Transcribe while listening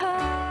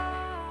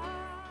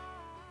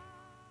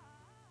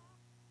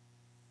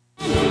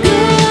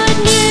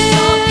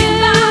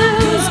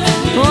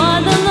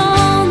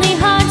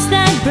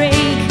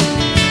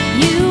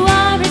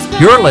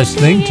You're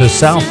listening to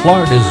South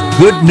Florida's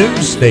good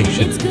news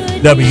station,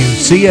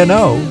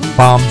 WCNO,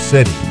 Palm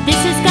City. This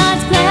is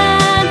God's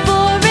plan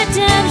for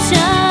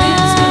redemption,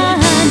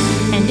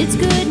 and it's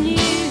good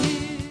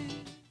news.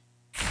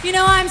 You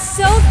know, I'm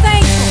so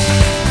thankful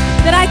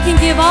that I can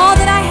give all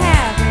that I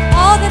have,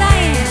 all that I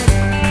am,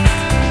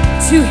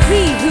 to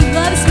He who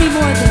loves me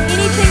more than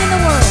anything in the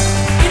world.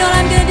 You know what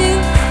I'm going to do?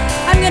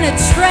 I'm going to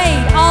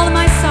trade all of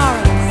my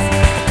sorrows.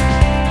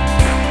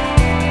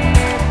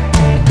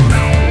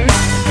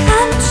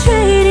 I'm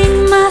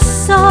trading my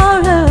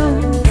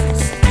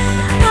sorrows,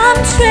 I'm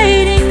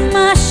trading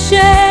my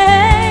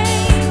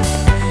shame,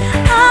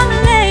 I'm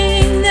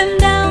laying them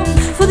down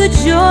for the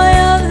joy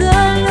of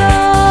the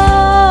Lord.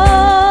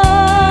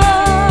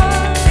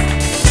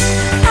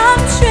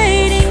 I'm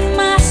trading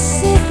my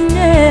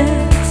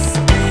sickness,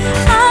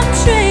 I'm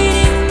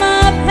trading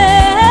my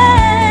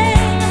pain,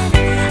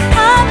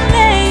 I'm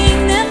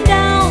laying them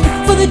down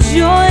for the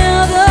joy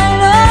of the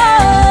Lord.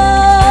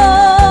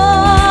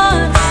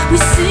 We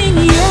sing,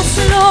 yes,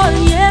 Lord,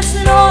 yes,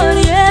 Lord,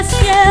 yes,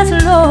 yes,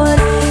 Lord,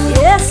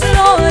 yes,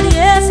 Lord,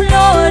 yes,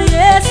 Lord,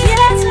 yes,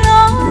 yes,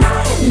 Lord,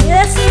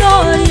 yes,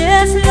 Lord,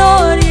 yes,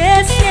 Lord,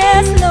 yes,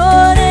 yes,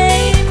 Lord,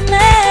 amen.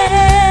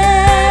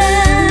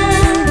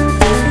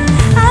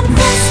 I'm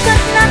pressed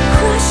but not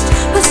crushed,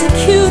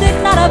 persecuted,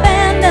 not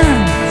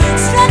abandoned,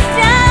 struck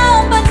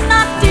down but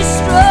not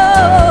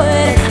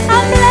destroyed.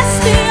 I'm blessed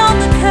beyond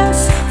the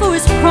curse, for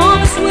His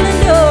promise will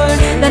endure,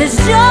 that His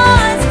joy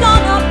is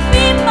gonna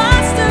be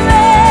my strength.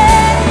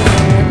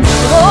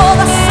 Oh,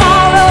 the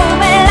sorrow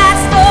may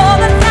last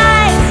for the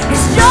night,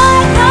 His joy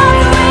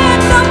comes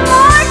with the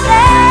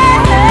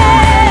morning.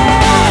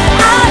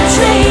 I'm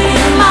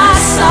trading my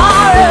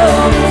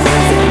sorrows,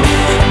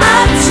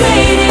 I'm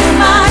trading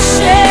my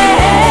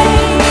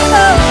shame,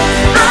 oh,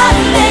 I'm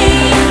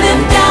laying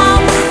them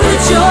down for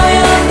the joy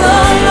of the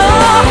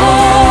Lord.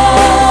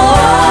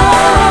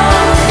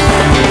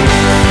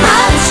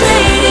 I'm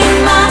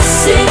trading my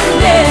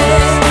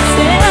sickness,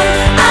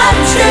 I'm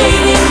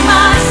trading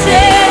my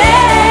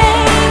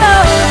shame,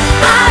 oh,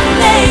 I'm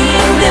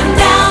laying them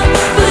down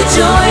for the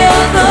joy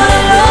of the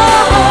Lord.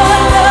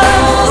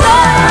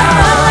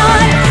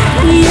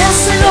 Yes,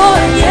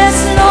 Lord, yes,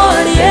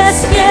 Lord, yes,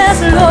 yes,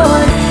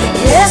 Lord,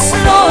 yes,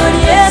 Lord,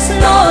 yes,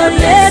 Lord,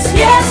 yes,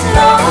 yes,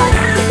 Lord,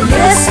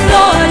 yes,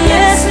 Lord,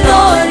 yes,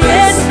 Lord,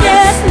 yes,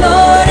 yes,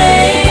 Lord,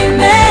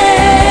 amen.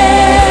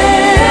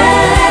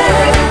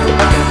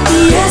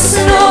 Yes,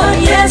 Lord,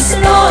 yes,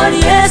 Lord,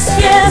 yes,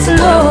 yes,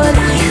 Lord,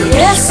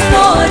 yes,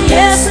 Lord,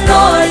 yes,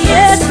 Lord,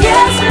 yes,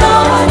 yes,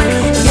 Lord,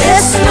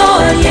 yes,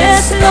 Lord,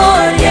 yes,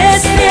 Lord,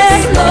 yes, yes,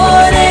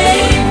 Lord,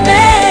 amen.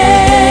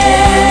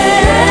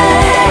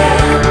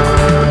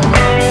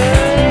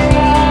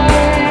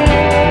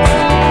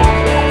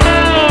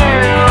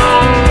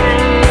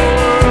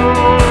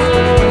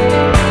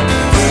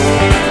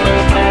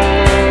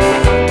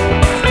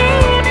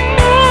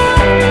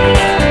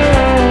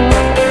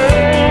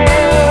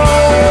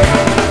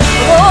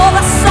 Oh,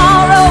 the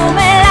sorrow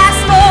may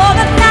last for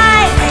the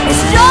night,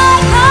 His joy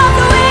comes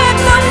with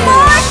the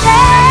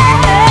morning.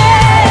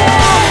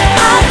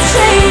 I'm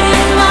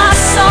trading my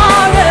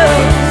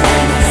sorrows,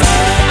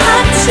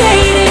 I'm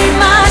trading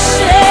my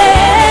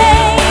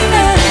shame,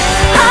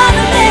 I'm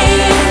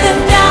laying them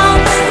down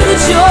for the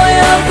joy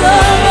of the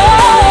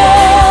Lord.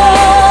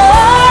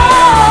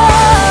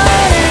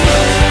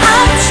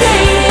 I'm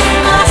trading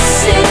my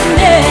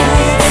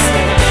sickness,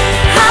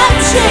 I'm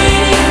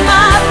trading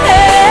my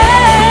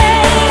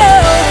pain,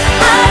 oh,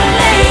 I'm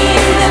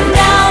laying them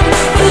down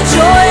for the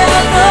joy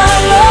of the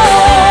Lord.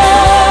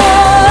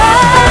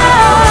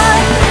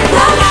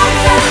 La la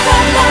la la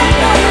la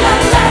la la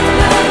la la la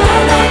la la la la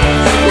la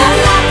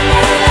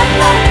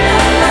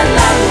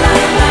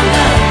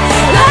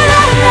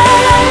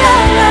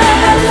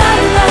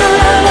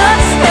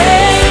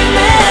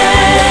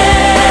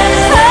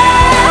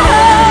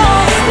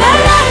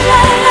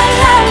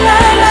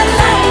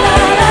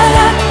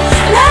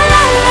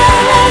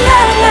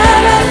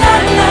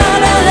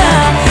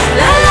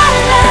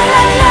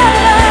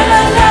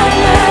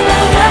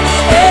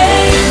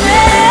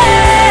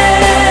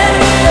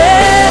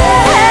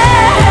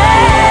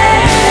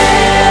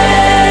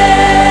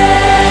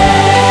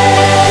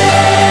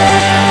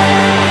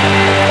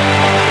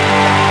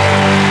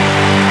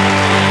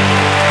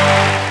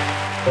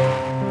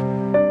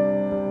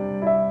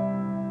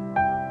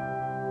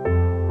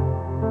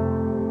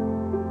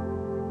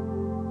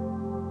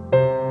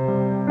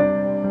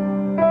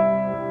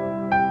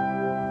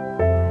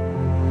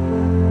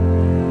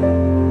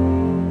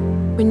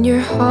When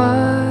your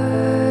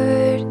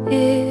heart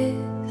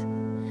is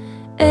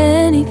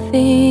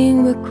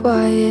anything but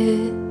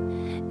quiet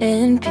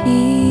and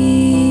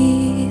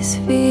peace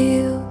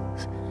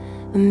feels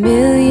a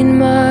million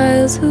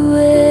miles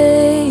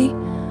away,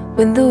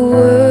 when the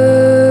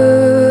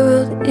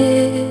world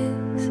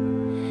is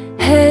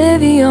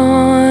heavy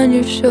on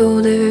your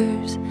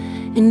shoulders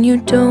and you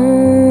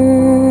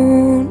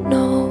don't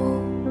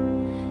know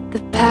the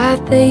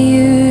path that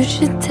you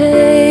should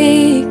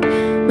take,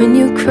 when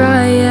you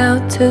cry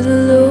out to the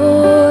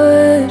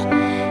Lord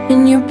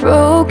and your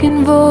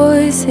broken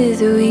voice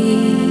is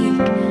weak,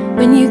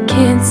 when you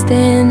can't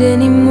stand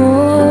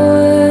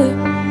anymore,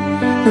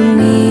 he'll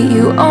meet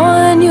you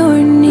on your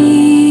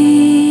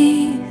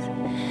knees.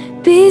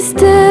 Be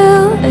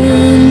still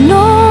and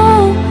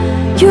know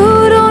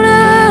you don't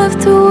have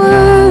to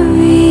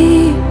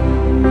worry.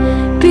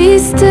 Be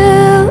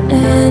still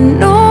and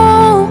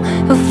know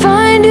he'll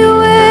find you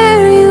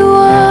where you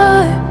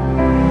are.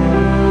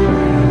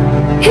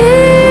 He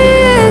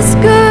is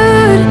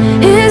good,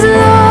 his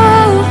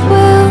love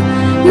will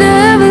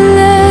never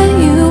let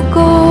you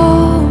go.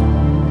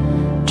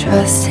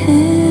 Trust him,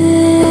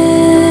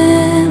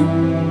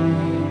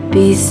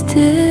 be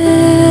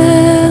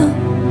still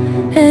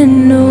and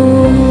know.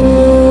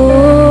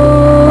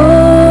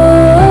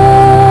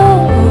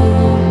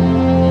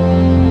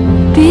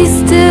 Be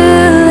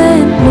still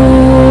and know.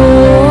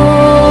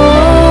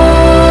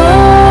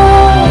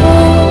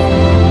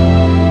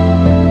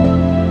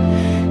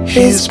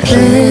 His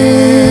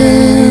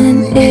plan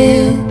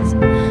is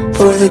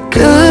for the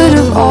good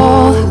of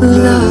all who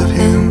love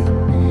him.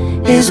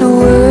 His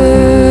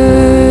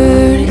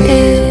word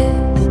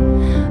is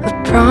a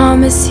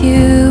promise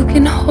you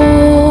can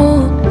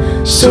hold.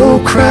 So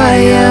cry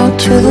out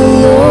to the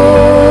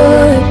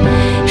Lord.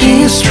 He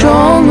is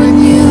strong when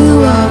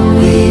you are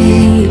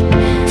weak.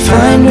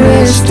 Find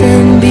rest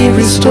and be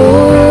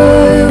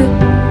restored.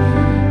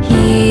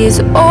 He is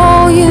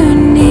all you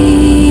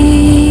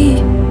need.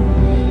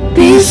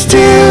 Be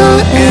still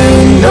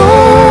and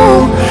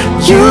know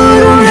you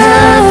don't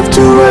have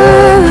to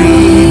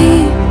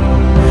worry.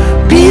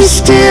 Be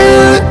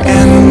still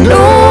and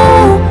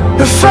know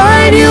he'll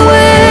find you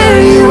where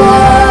you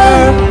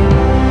are.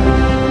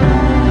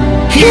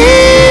 He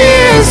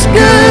is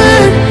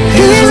good,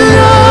 his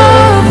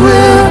love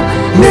will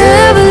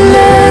never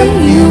let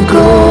you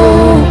go.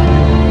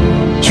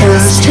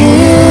 Trust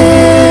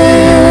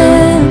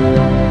him,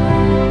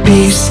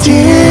 be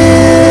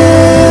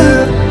still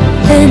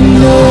and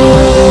know.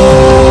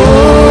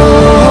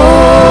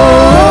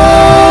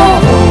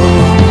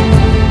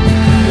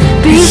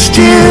 Be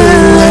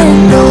still and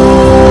know.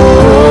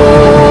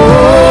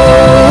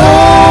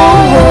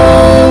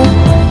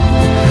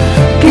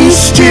 Be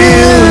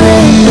still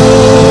and know.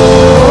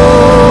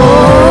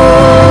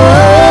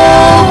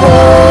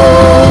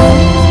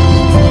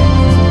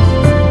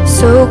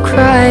 So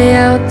cry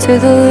out to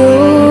the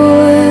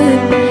Lord.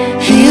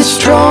 He is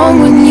strong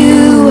when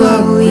you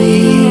are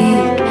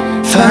weak.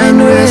 Find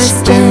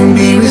rest and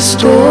be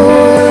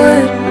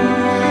restored.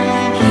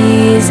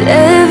 He is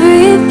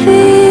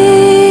everything.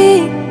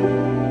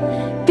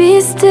 Be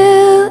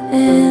still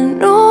and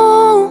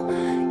know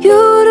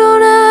you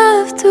don't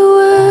have to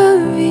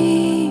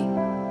worry.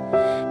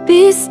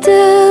 Be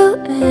still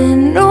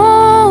and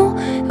know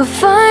he'll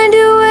find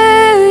you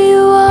where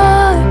you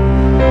are.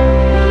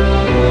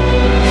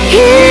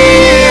 He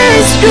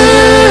is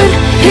good,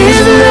 his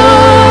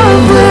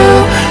love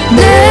will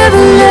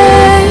never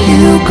let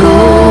you go.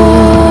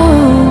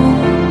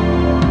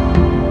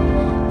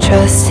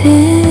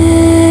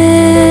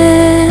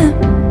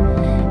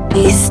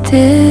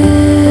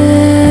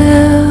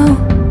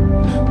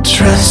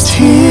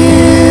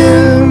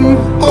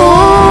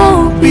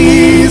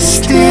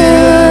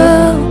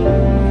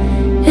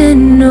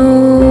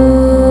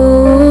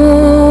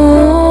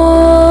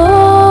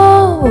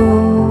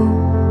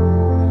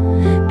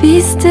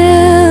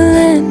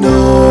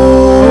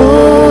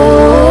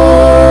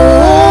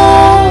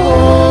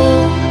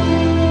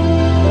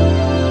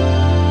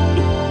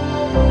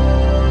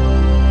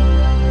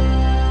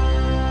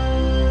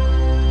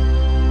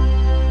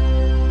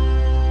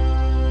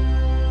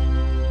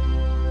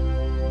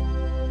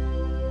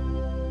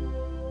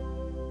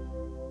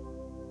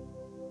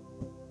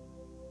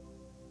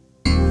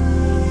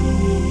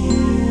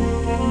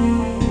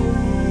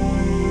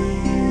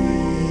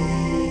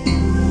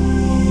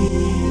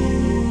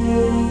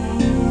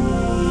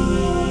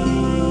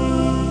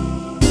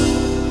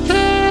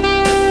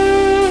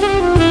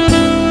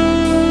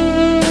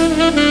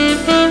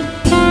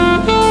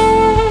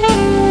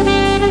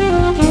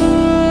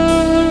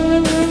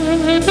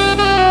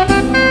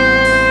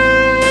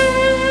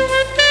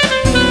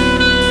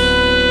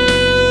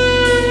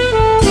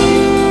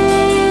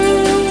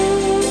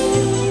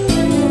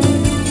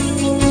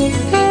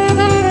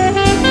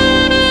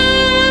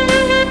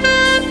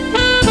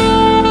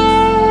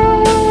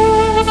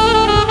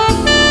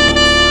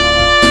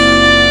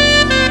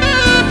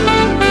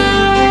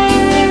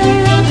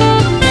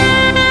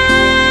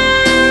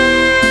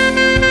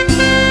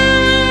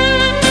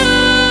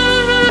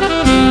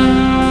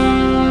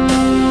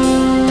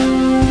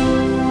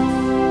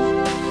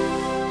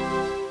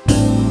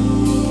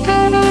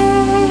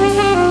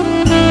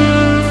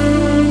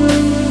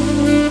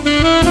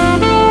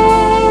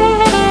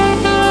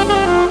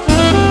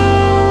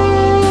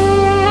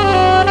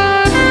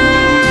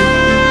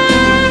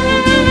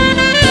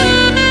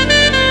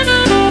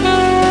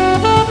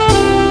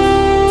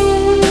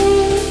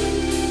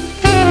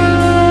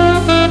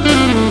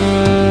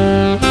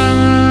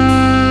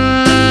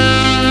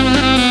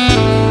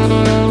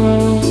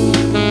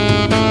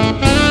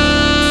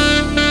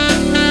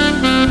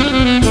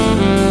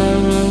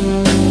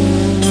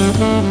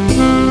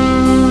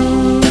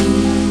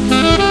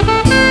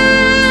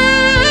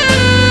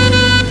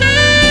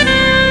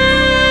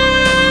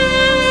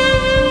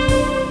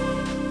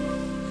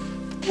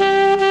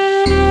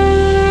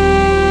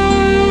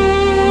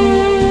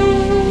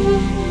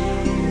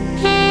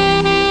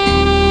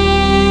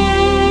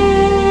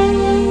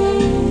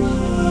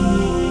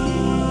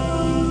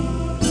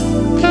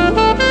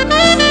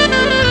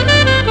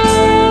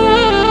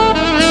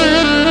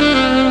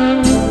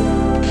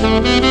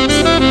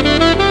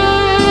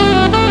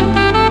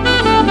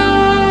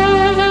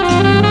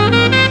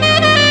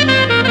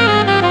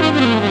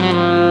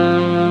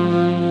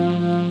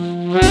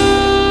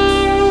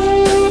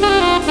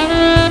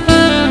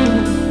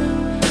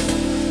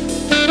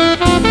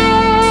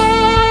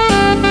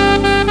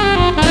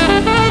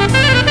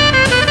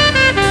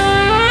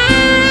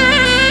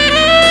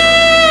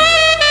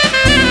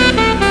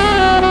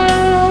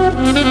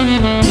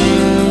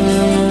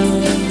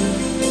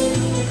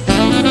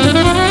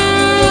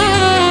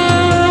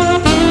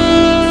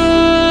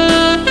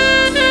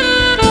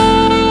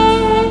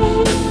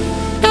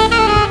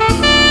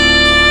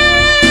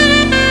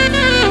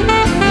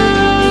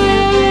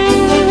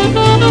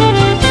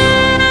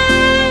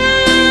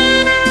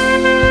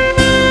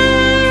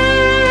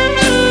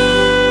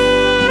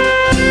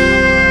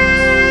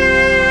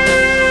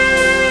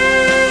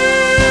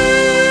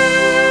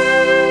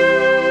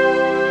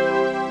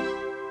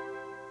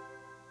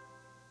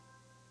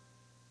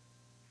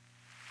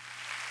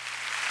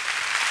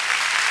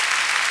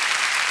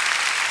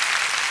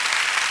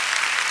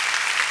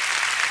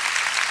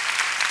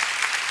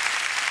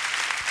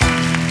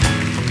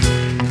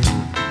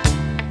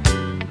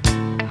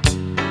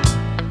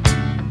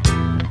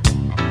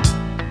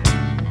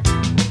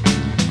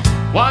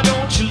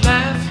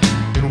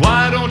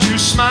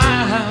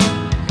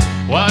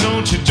 Why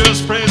don't you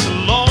just praise the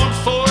Lord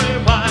for a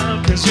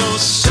while? 'Cause you're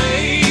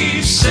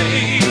saved,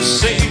 saved,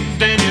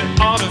 saved, and you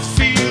ought to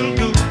feel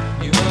good.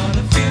 You ought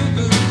to feel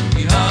good.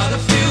 You ought to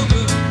feel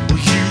good. Well,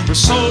 you were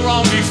so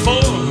wrong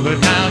before, but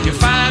now you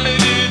finally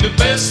did the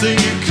best thing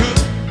you could.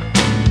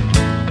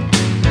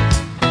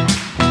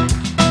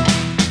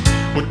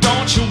 Well,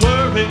 don't you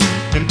worry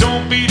and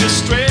don't be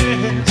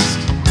distressed.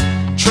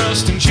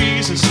 Trust in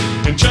Jesus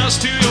and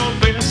just do your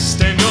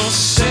best, and you're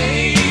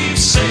saved,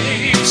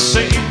 saved,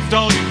 saved.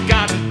 All you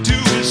gotta do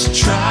is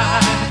try,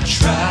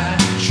 try,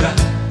 try.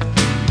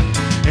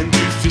 And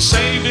if you're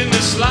saved in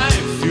this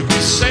life, you'll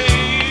be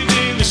saved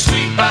in the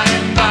sweet by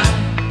and by.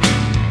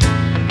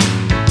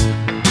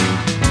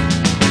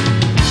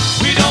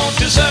 We don't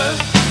deserve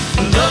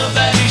the love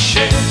that He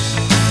shares.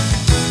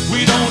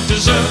 We don't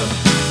deserve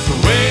the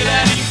way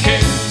that He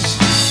cares.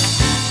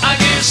 I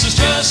guess it's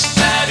just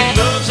that He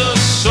loves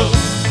us so.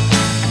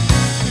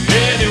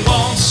 And He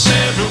wants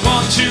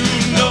everyone to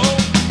know.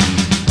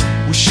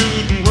 We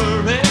shouldn't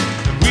worry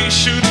and we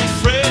shouldn't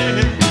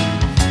fret,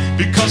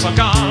 because our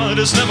God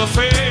has never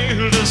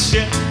failed us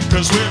yet.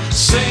 'Cause we're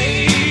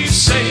saved,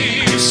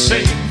 saved,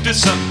 saved.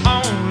 It's the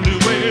only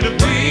way to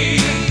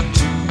be.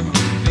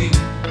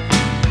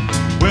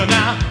 Well,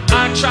 now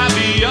I tried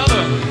the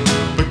other,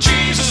 but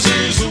Jesus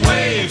is the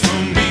way for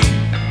me.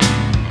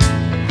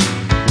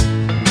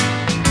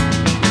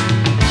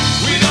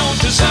 We don't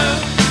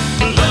deserve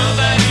the love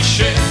that He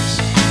shares.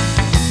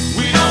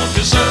 We don't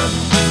deserve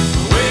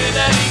the way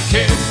that He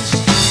cares.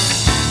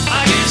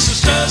 I guess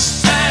it's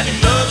just that He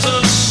loves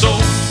us so,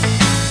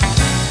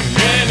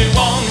 and He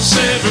wants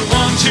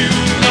everyone to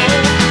know.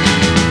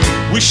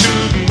 We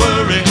shouldn't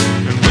worry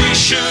and we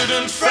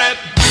shouldn't fret,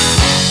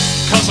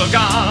 'cause our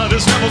God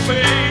has never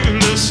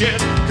failed us yet.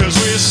 'Cause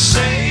we're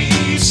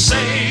saved,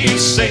 saved,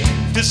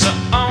 saved. It's the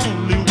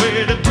only way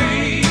to be.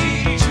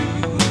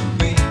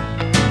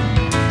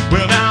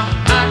 Well, now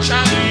I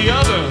tried the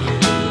other,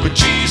 but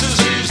Jesus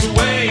is the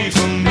way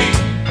for me.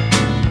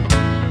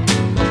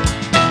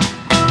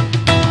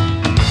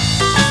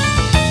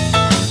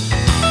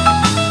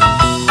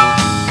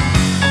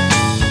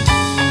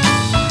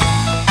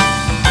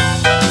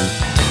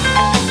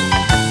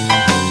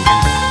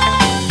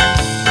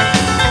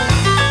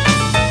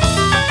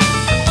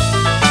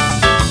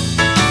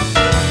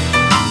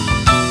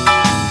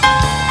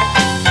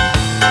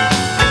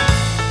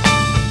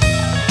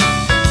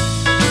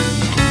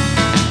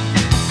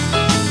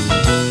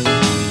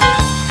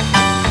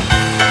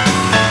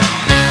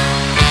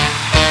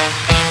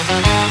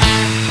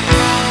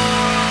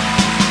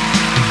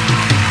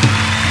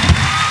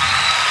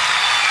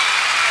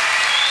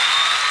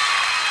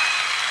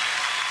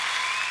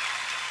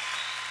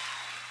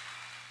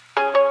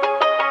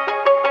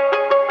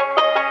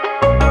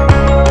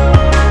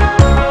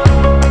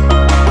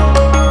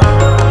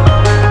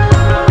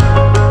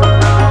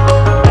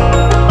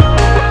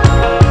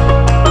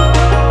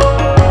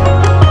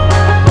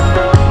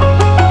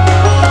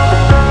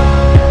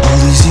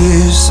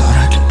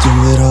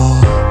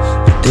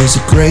 There's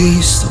a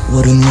grace that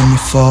wouldn't let me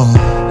fall.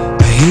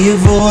 I hear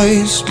your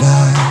voice,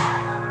 God.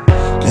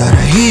 God,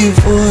 I hear your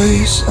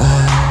voice.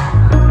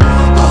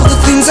 All the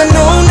things I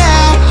know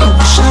now, I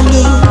wish I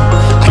knew.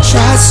 I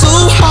tried so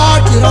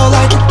hard, did all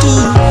I could do.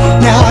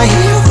 Now I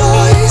hear your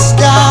voice,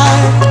 God.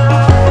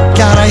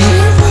 God, I hear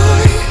your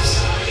voice.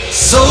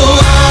 So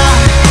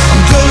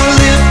I'm gonna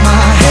lift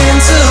my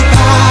hands up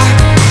high,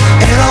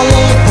 and I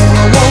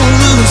won't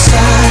lose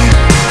sight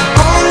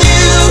on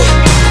you,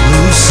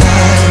 lose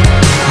sight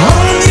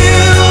on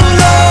you,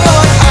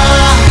 Lord.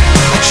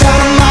 I try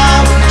to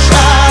mind,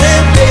 try to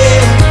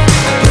bear,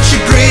 but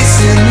your grace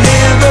it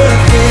never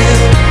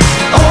failed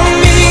on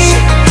me.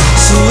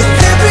 So with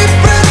every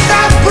breath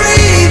I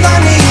breathe, I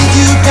need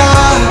you,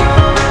 God.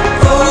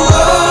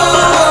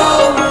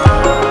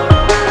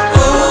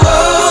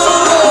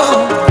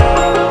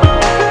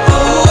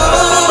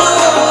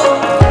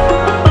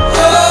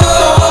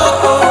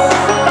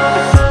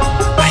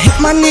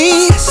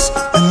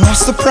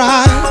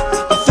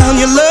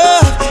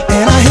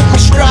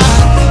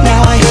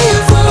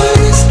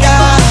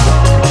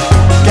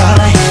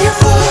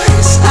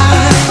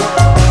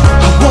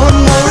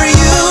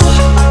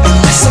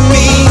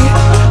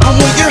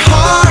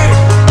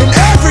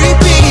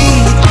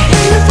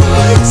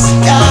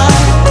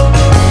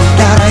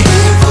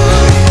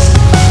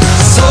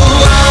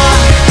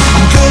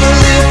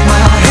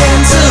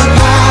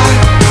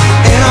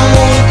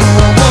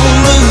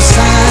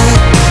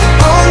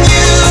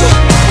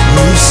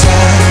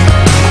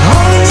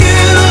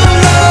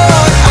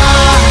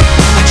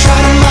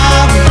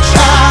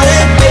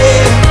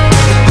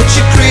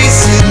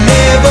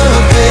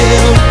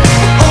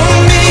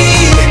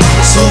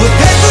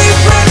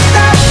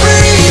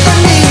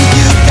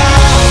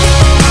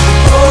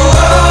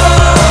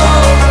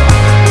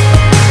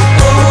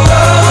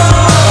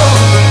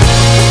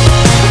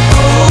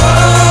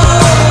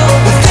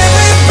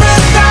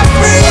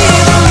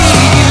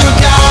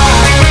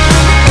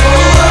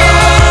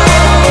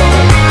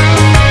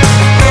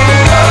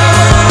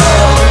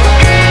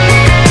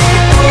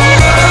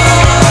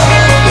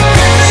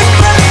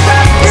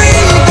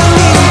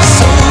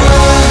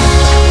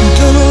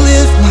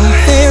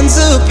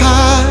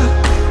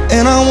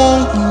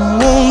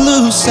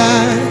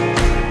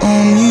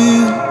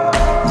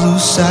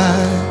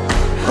 side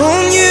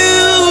on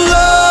you,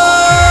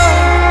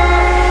 Lord.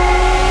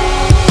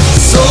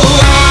 So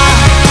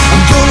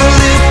I'm gonna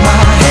lift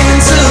my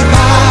hands up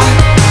high,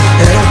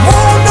 and I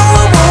won't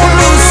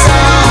lose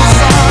sight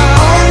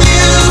on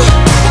you,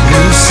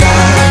 lose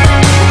sight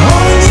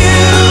on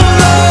you,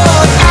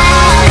 Lord.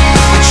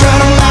 I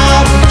tried 'em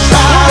out,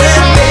 tried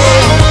it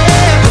failed,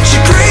 but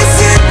your grace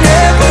it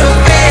never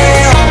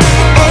failed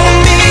on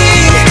me.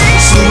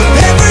 So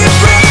with every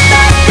breath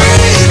I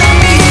breathe, I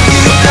need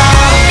you,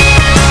 God.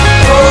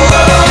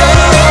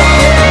 Oh,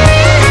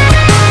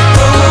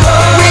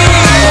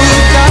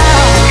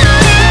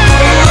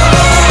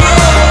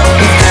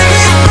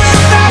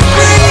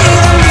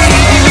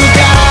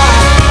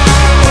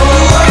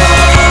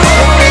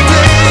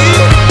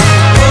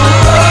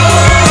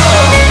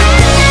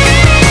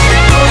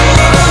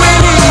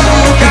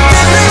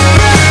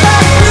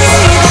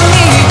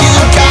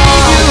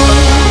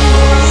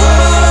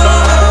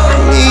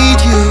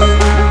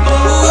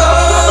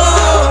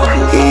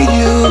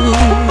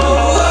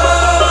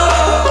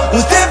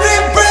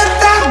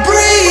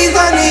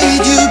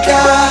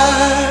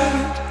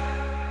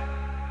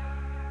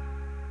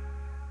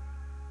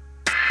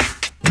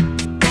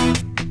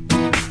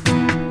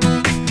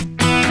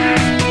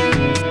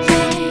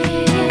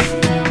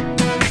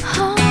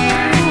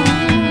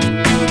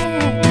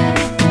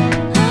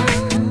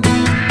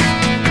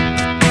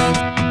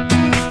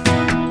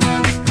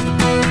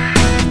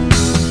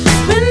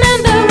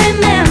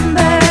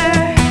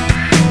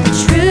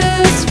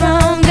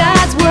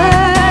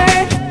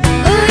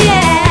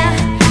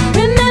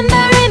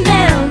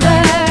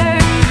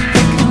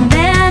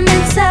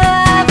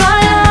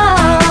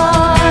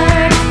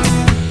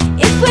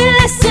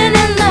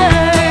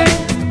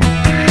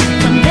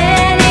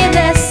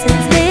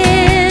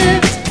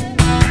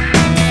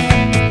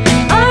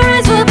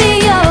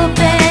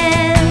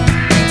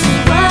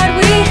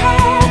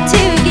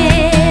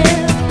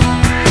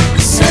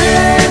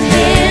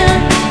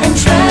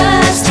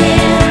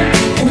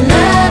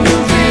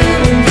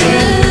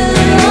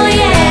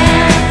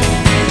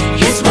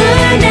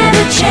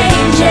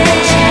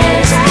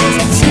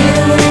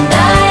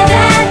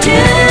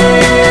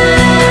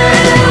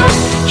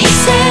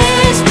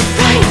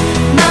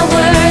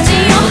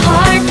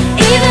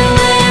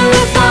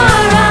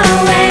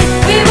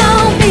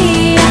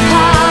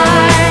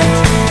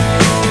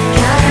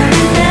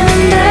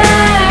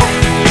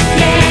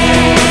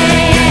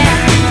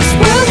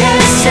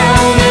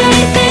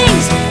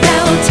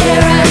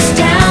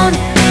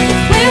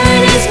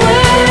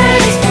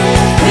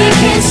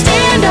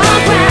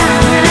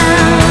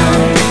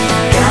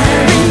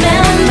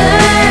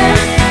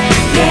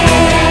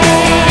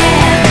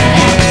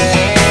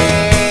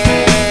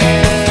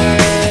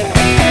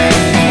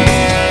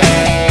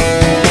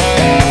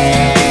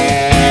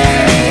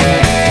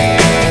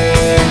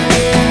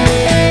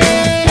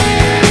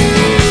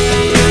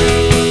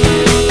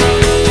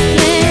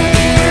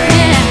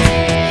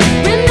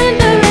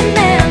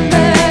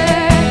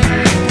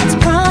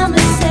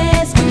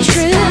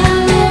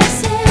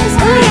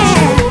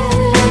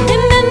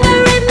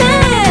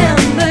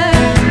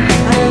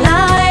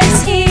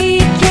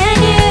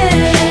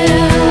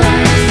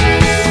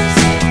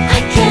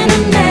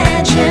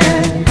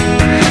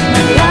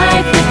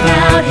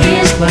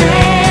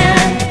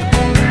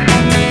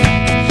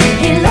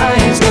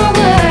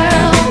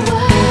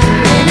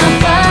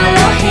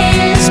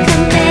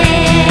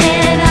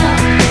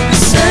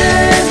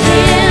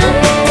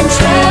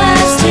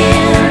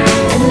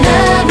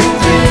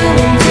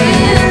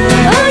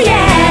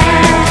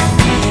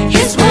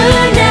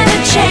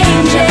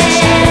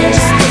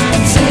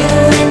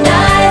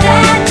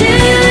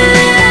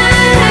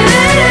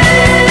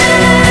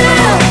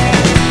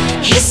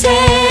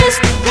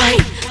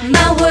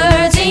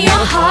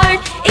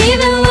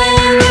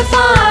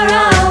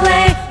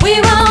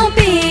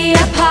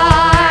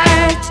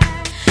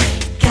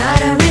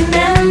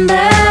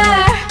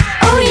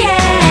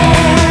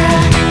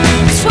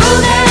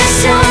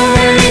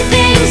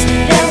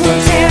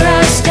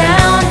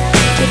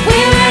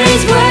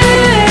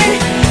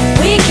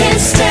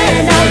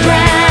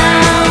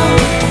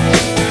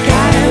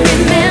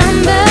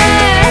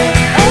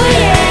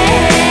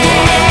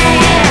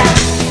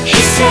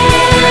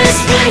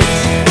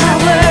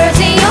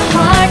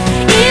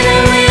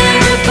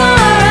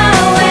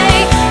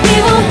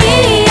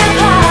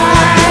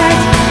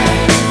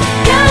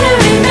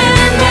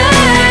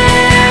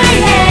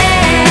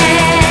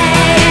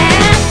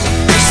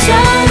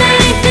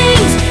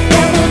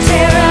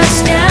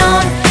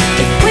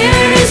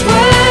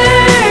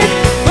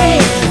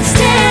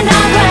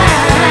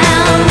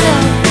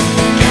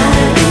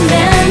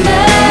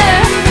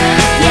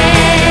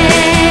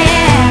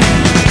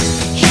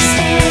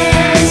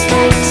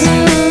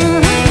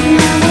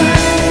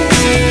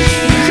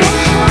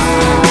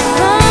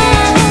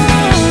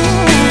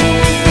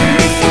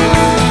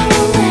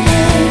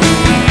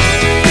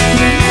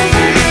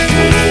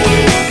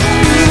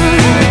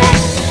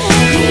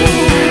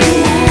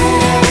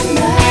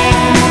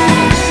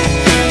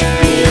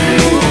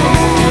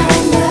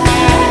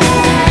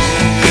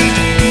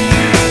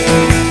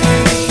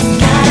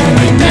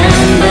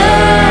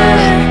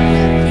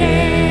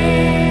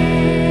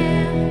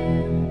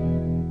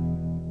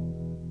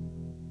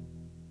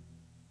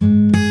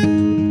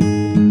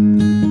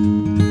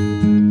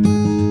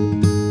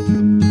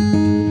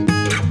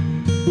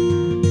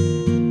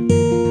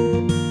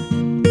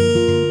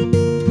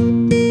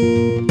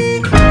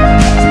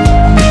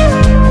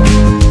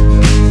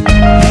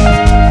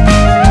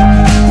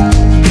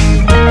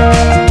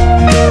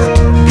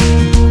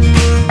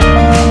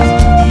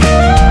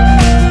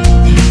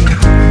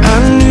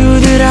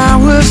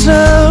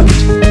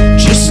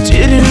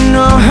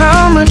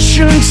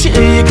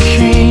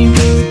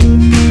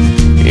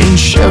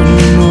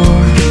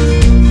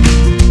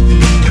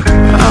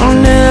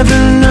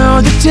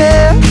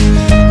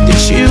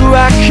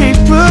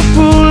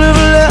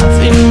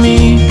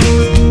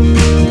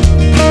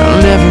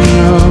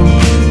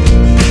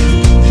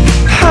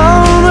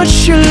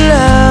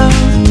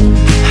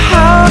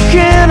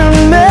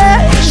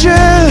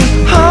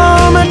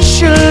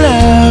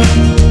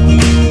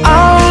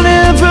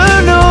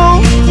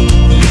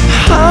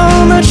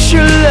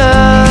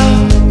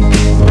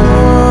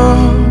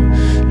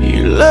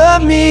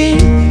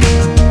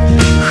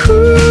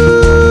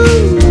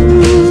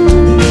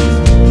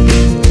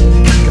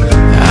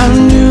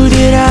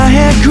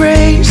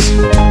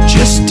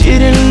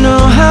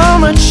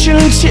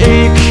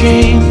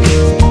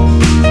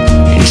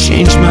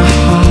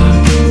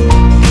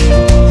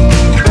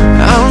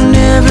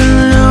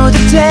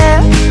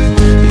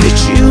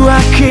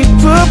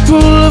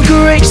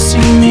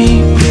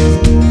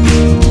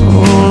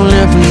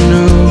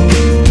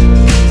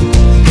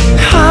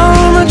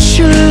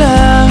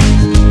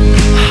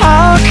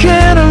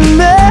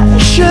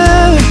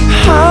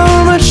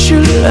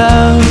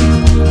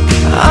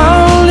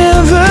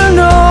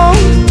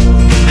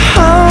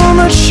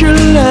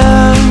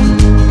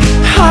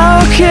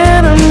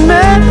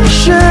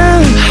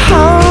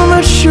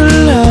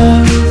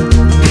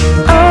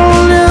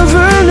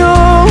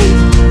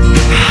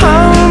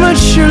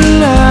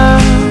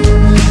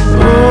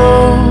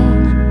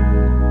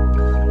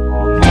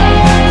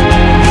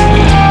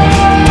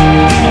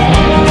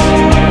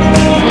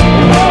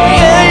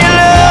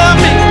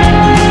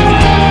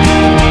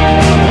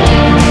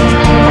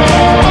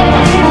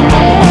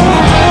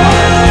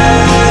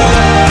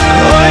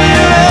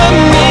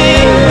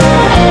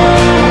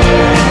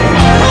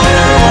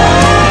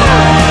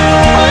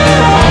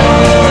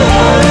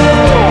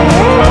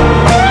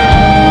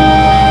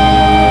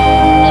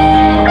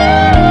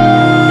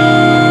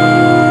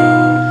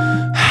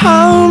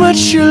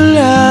 much you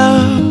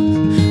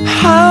love.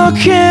 How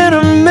can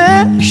I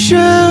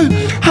measure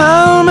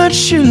how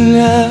much you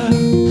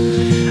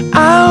love?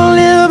 I'll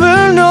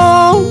never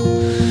know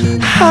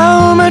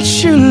how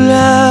much you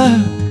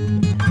love.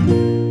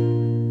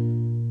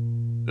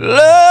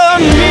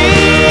 Love me.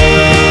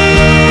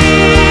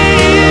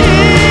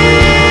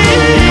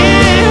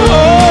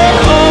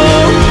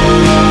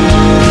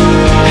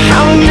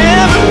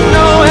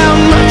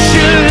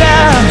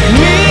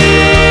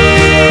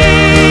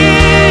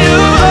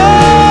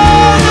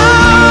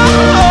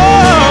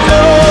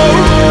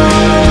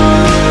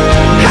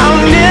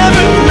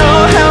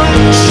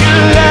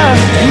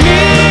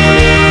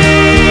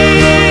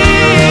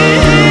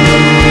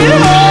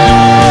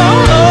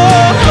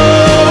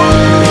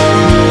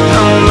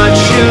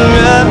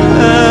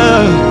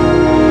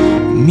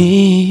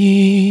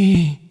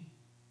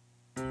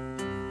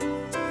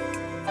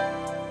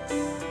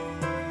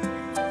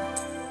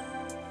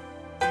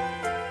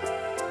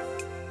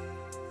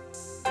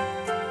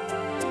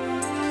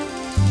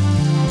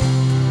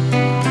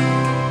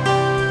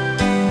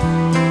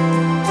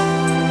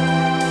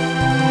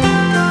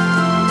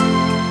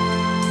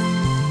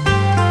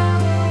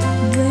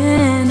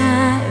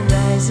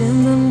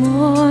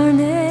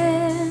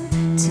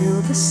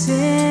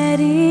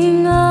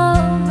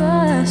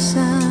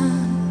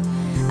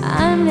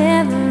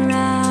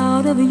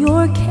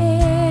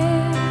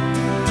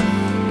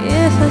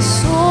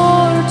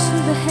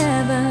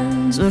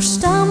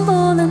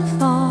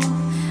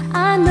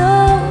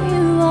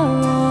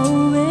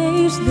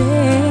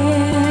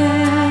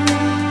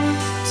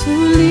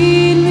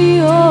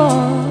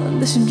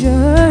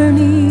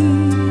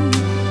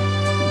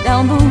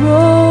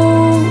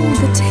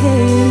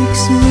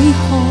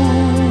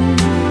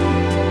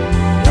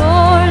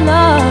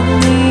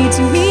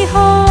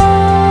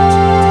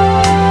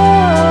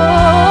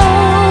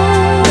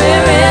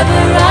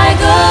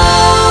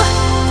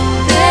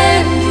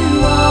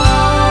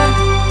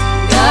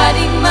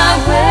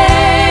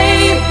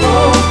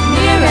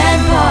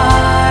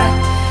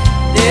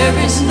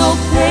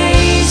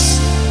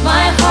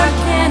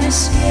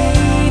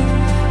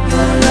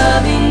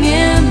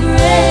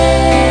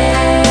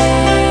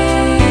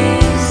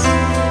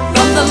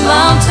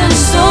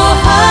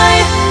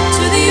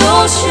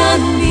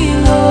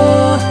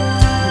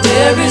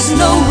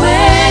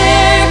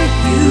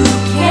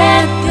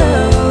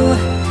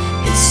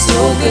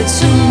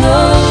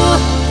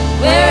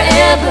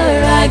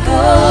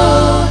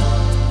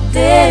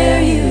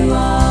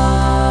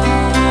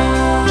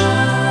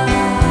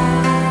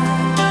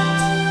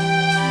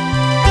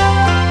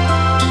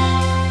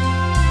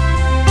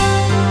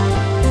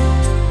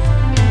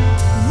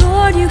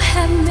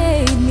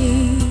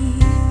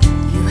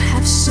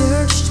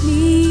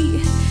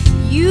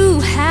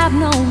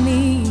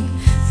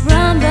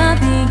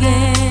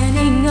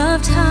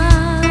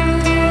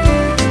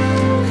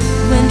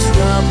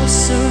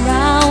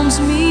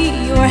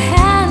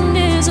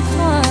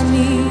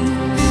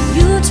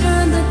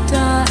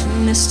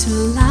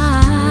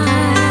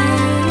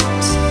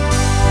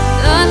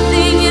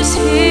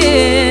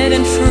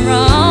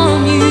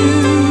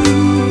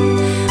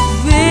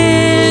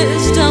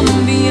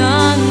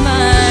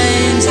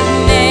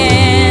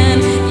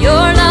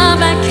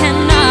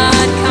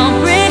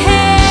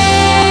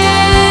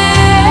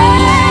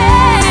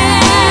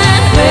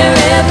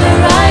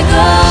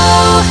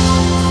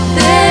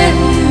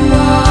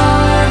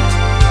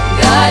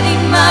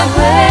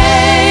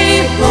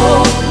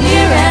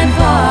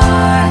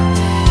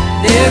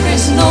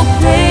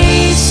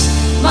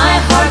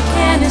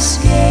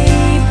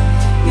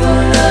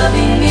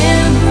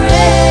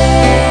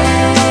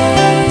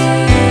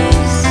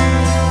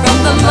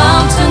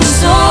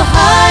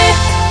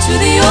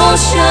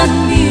 Ocean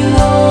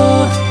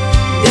below,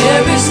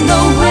 there is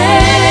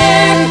nowhere